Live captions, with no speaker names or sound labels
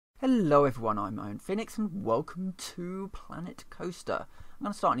Hello everyone, I'm Iron Phoenix and welcome to Planet Coaster. I'm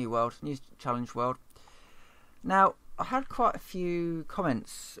going to start a new world, new challenge world. Now, I had quite a few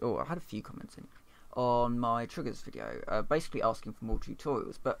comments, or I had a few comments anyway, on my triggers video, basically asking for more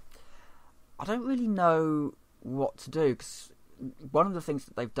tutorials, but I don't really know what to do, because one of the things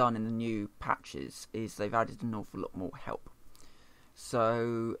that they've done in the new patches is they've added an awful lot more help.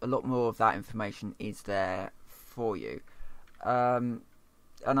 So, a lot more of that information is there for you.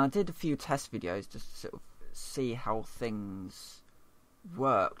 And I did a few test videos just to sort of see how things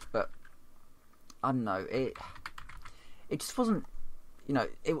worked, but I don't know, it just wasn't,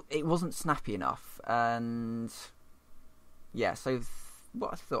 it wasn't snappy enough. And yeah, so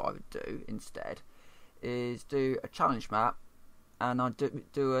what I thought I would do instead is do a challenge map, and I'd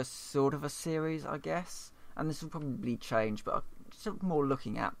do a sort of a series, I guess. And this will probably change, but I'm sort of more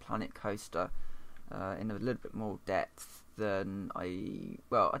looking at Planet Coaster in a little bit more depth than I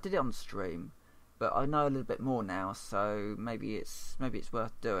did it on stream, but I know a little bit more now, so maybe it's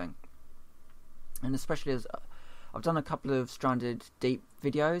worth doing. And especially as I've done a couple of Stranded Deep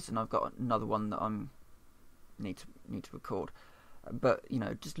videos, and I've got another one that I'm need to record. But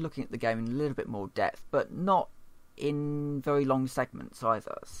just looking at the game in a little bit more depth, but not in very long segments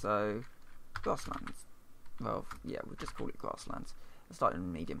either. So grasslands. Well, yeah, we'll just call it grasslands. Let's start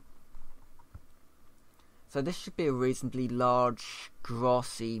in medium. So this should be a reasonably large,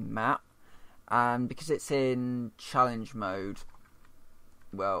 grassy map, and because it's in challenge mode,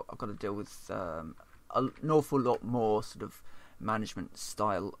 well, I've got to deal with an awful lot more sort of management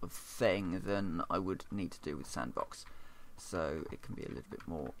style of thing than I would need to do with Sandbox. So it can be a little bit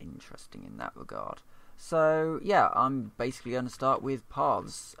more interesting in that regard. So yeah, I'm basically going to start with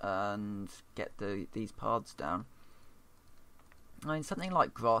paths and get these paths down. I mean, something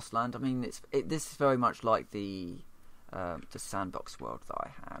like grassland. I mean, this is very much like the Sandbox world that I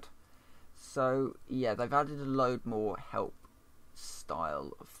had. So yeah, they've added a load more help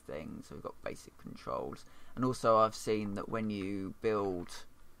style of things. So we've got basic controls, and also I've seen that when you build,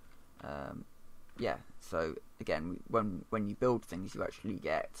 So again, when you build things, you actually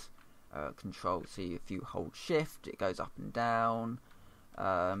get control. So if you hold Shift, it goes up and down.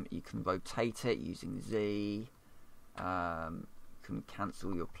 You can rotate it using Z. Can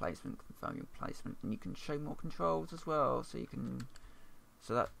cancel your placement, confirm your placement, and you can show more controls as well. So you can,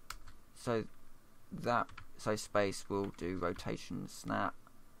 so space will do rotation, snap.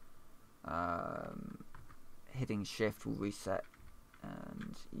 Hitting Shift will reset,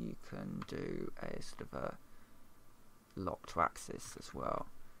 and you can do a sort of a lock to axis as well.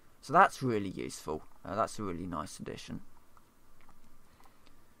 So that's really useful. That's a really nice addition.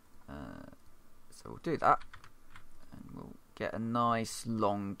 So we'll do that, and we'll get a nice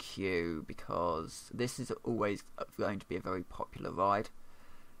long queue, because this is always going to be a very popular ride.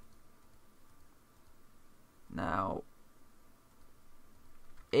 Now,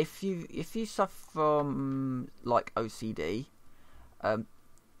 if you suffer from like OCD,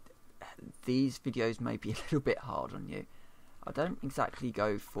 these videos may be a little bit hard on you. I don't exactly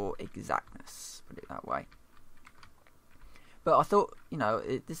go for exactness, put it that way. But I thought,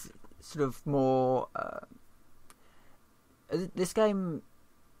 this sort of more. This game,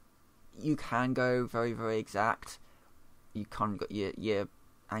 you can go very, very exact. You kind of got your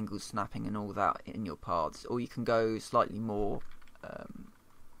angles snapping and all that in your paths, or you can go slightly more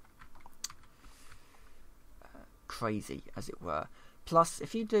crazy, as it were. Plus,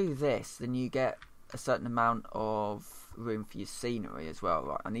 if you do this, then you get a certain amount of room for your scenery as well.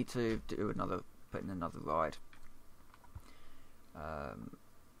 Right, I need to put in another ride. Now,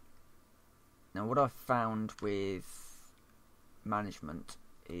 what I've found with management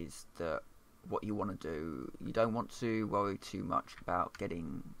is that what you want to do, you don't want to worry too much about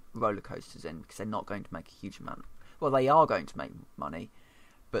getting roller coasters in, because they're not going to make a huge amount. Well, they are going to make money,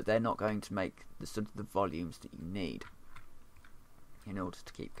 but they're not going to make the sort of the volumes that you need in order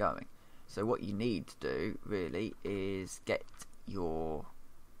to keep going. So what you need to do really is get your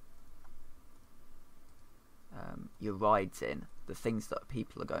rides in, the things that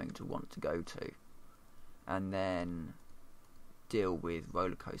people are going to want to go to, and then deal with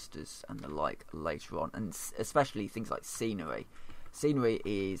roller coasters and the like later on, and especially things like scenery. Scenery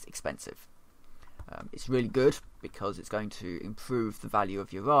is expensive. It's really good because it's going to improve the value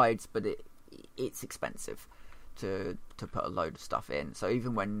of your rides, but it's expensive to put a load of stuff in. So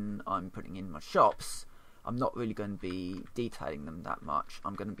even when I'm putting in my shops, I'm not really going to be detailing them that much.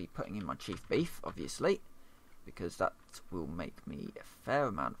 I'm going to be putting in my chief beef, obviously, because that will make me a fair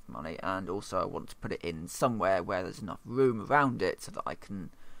amount of money, and also I want to put it in somewhere where there's enough room around it so that I can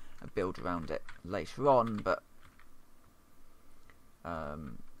build around it later on. But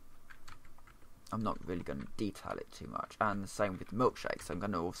I'm not really going to detail it too much. And the same with the milkshakes. I'm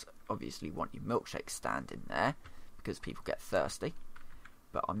going to also obviously want your milkshake stand in there because people get thirsty.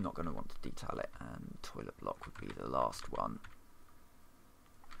 But I'm not going to want to detail it. And toilet block would be the last one.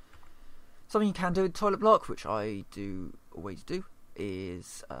 Something you can do with toilet block, which I do always do,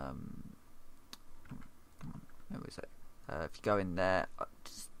 is where is it? If you go in there,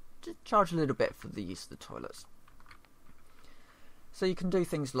 just charge a little bit for the use of the toilets. So you can do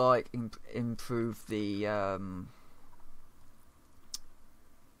things like improve the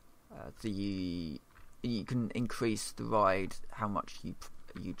you can increase the ride, how much you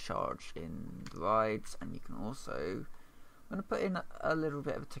charge in the rides, and you can also, I'm going to put in a little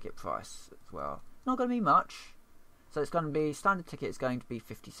bit of a ticket price as well. Not going to be much. So it's going to be, standard ticket is going to be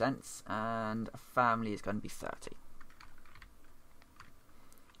 50 cents and a family is going to be 30.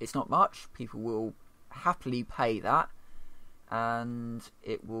 It's not much. People will happily pay that and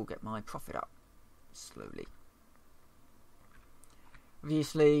it will get my profit up slowly.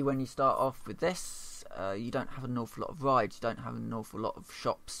 Obviously, when you start off with this, you don't have an awful lot of rides, you don't have an awful lot of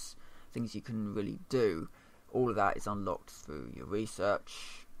shops, things you can really do. All of that is unlocked through your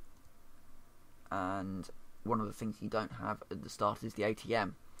research, and one of the things you don't have at the start is the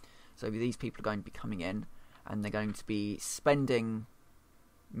ATM. So these people are going to be coming in and they're going to be spending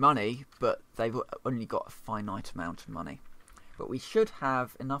money, but they've only got a finite amount of money. But we should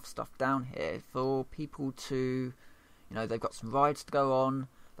have enough stuff down here for people to, you know, they've got some rides to go on,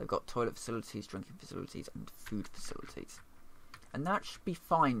 they've got toilet facilities, drinking facilities and food facilities. And that should be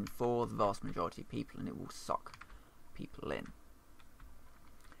fine for the vast majority of people, and it will suck people in.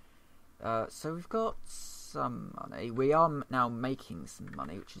 So we've got some money. We are now making some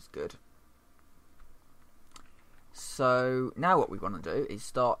money, which is good. So now what we want to do is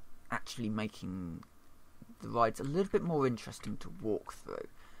start actually making the rides a little bit more interesting to walk through.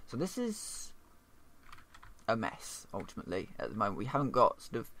 So this is a mess, ultimately, at the moment. We haven't got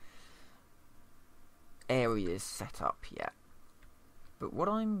sort of areas set up yet. But what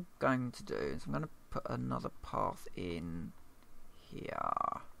I'm going to do is I'm going to put another path in here,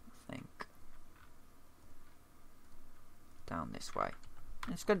 I think. Down this way.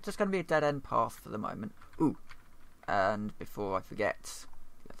 It's just going to be a dead-end path for the moment. Ooh, and before I forget,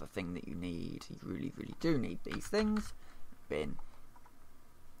 the other thing that you need, you really, really do need these things, bin.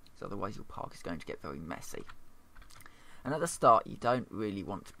 So otherwise your park is going to get very messy. And at the start, you don't really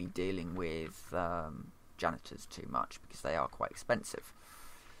want to be dealing with janitors too much because they are quite expensive,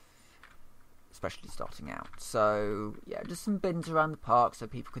 especially starting out. So yeah, just some bins around the park so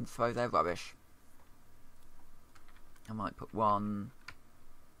people can throw their rubbish. I might put one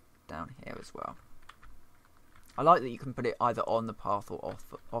down here as well. I like that you can put it either on the path or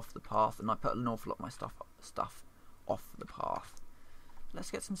off the path, and I put an awful lot of my stuff off the path.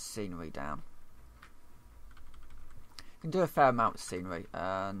 Let's get some scenery down. You can do a fair amount of scenery,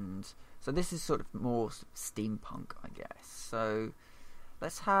 and so this is sort of more steampunk, I guess. So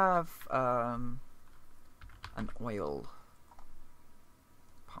let's have an oil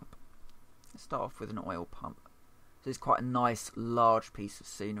pump. Let's start off with an oil pump. So it's quite a nice large piece of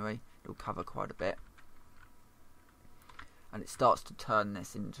scenery. It'll cover quite a bit. And it starts to turn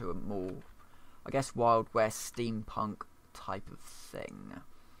this into a more, I guess, Wild West steampunk type of thing.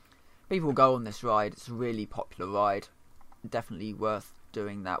 People will go on this ride. It's a really popular ride. Definitely worth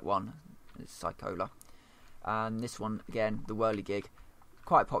doing that one. It's Psychola. And this one, again, the Whirligig.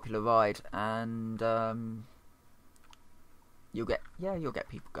 Quite a popular ride. And you'll get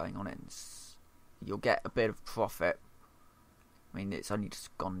people going on it. You'll get a bit of profit. I mean, it's only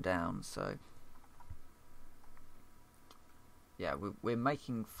just gone down, so yeah, we're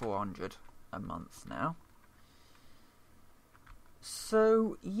making 400 a month now.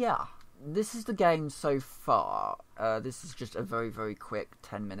 So yeah, this is the game so far. This is just a very, very quick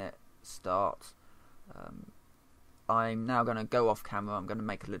 10-minute start. I'm now going to go off camera. I'm going to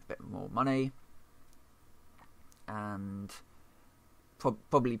make a little bit more money and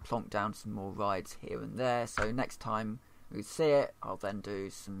probably plonk down some more rides here and there. So next time we see it, I'll then do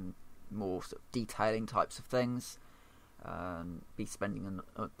some more sort of detailing types of things. Be spending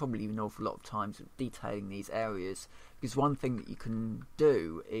probably an awful lot of time sort of detailing these areas, because one thing that you can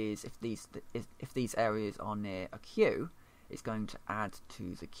do is if these areas are near a queue, it's going to add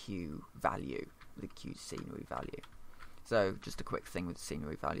to the queue value, the queue scenery value. So just a quick thing with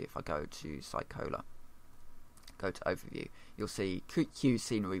scenery value. If I go to Psychola, go to overview, you'll see queue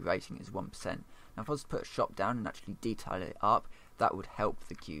scenery rating is 1%. Now if I was to put a shop down and actually detail it up, that would help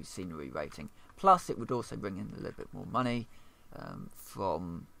the queue scenery rating. Plus it would also bring in a little bit more money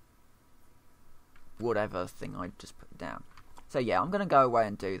from whatever thing I just put down. So yeah, I'm going to go away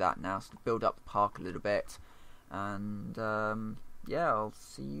and do that now, so build up the park a little bit. And yeah, I'll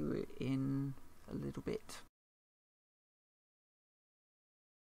see you in a little bit.